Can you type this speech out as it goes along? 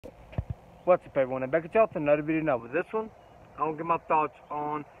What's up, everyone? I'm back at y'all with another video now. With this one, I want to get my thoughts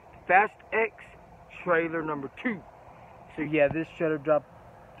on Fast X trailer number 2. So yeah, this trailer dropped,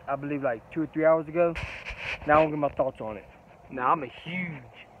 I believe, like 2 or 3 hours ago. Now I want to get my thoughts on it. Now I'm a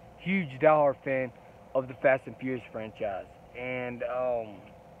huge diehard fan of the Fast and Furious franchise, and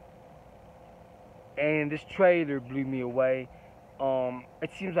this trailer blew me away.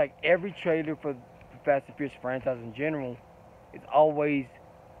 It seems like every trailer for the Fast and Furious franchise in general is always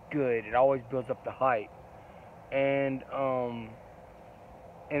good. It always builds up the hype, and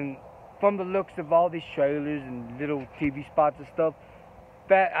from the looks of all these trailers and little TV spots and stuff,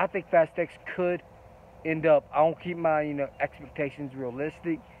 I think Fast X could end up. I don't keep my expectations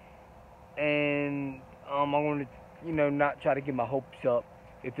realistic, and I want to not try to get my hopes up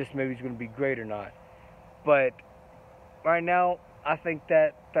if this movie's going to be great or not. But right now, I think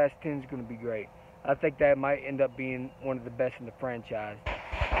that Fast 10 is going to be great. I think that might end up being one of the best in the franchise.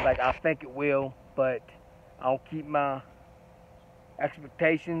 Like, I think it will, but I'll keep my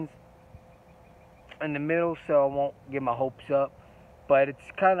expectations in the middle so I won't get my hopes up. But it's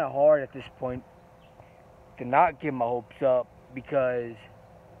kind of hard at this point to not get my hopes up because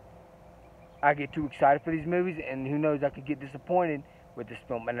I get too excited for these movies, and who knows, I could get disappointed with this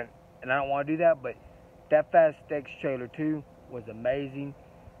film, and I don't want to do that. But that Fast X trailer 2 was amazing.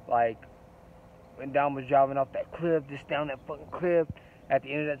 Like, when Dom was driving off that cliff, just down that fucking cliff at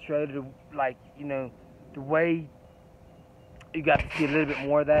the end of that trailer, like, the way you got to see a little bit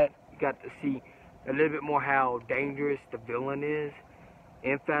more of that. You got to see a little bit more how dangerous the villain is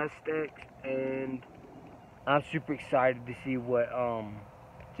in Fast X, and I'm super excited to see what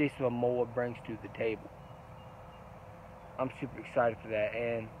Jason Momoa brings to the table. I'm super excited for that,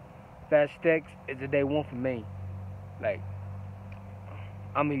 and Fast X is a day one for me. Like,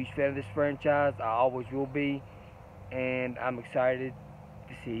 I'm a huge fan of this franchise. I always will be, and I'm excited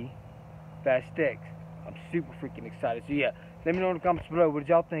to see Fast X. I'm super freaking excited. So yeah, let me know in the comments below, what did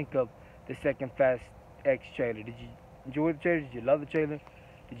y'all think of the second Fast X trailer? Did you enjoy the trailer? Did you love the trailer?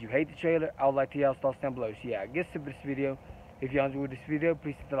 Did you hate the trailer? I would like to hear y'all's thoughts down below. So yeah, I guess that's it for this video. If y'all enjoyed this video,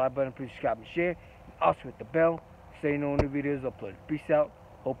 please hit the like button, please subscribe and share. Also hit the bell so you know when new videos are uploaded. Peace out.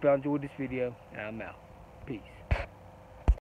 Hope y'all enjoyed this video, and I'm out. Peace.